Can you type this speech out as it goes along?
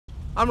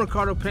I'm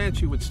Ricardo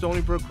Panchi with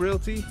Stony Brook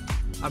Realty.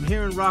 I'm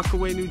here in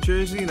Rockaway, New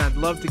Jersey, and I'd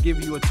love to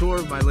give you a tour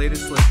of my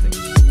latest listing.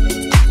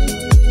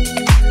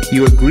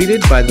 You are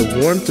greeted by the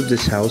warmth of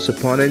this house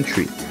upon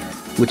entry,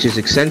 which is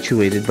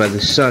accentuated by the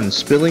sun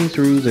spilling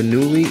through the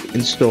newly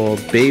installed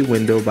bay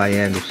window by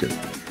Anderson.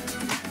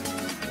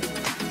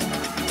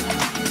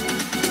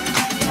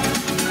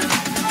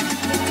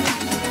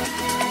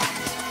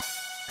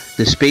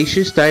 The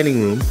spacious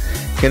dining room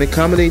can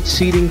accommodate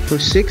seating for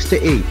 6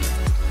 to 8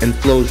 and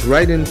flows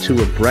right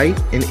into a bright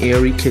and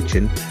airy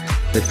kitchen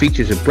that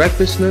features a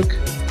breakfast nook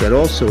that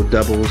also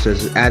doubles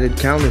as added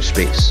counter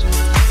space.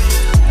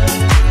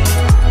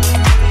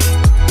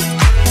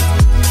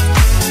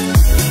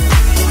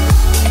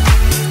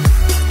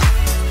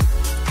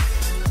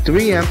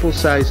 Three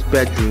ample-sized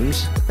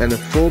bedrooms and a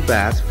full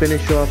bath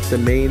finish off the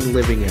main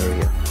living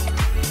area.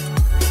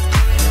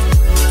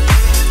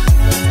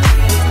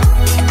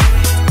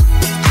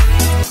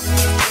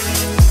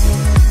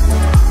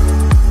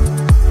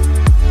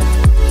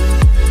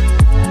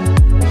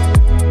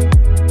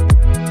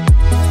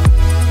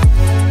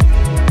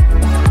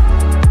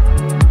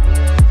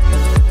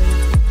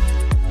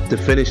 The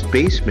finished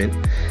basement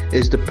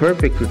is the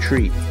perfect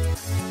retreat,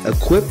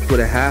 equipped with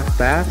a half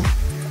bath,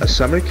 a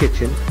summer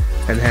kitchen,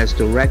 and has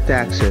direct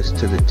access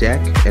to the deck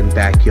and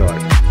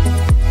backyard.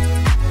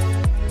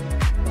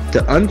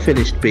 The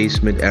unfinished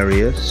basement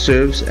area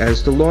serves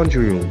as the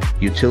laundry room,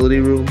 utility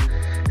room,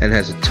 and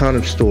has a ton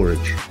of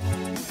storage.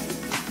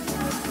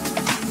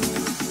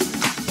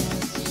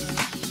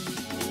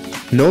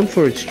 Known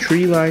for its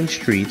tree-lined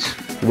streets,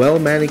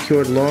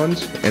 well-manicured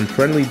lawns, and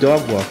friendly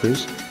dog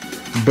walkers,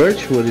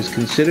 Birchwood is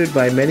considered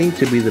by many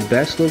to be the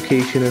best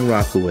location in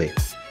Rockaway.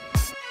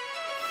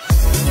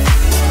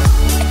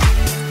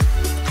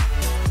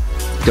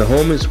 The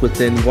home is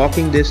within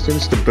walking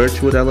distance to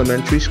Birchwood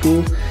Elementary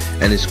School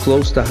and is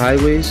close to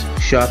highways,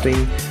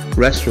 shopping,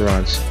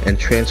 restaurants, and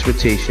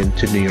transportation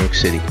to New York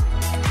City.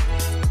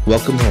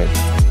 Welcome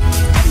home.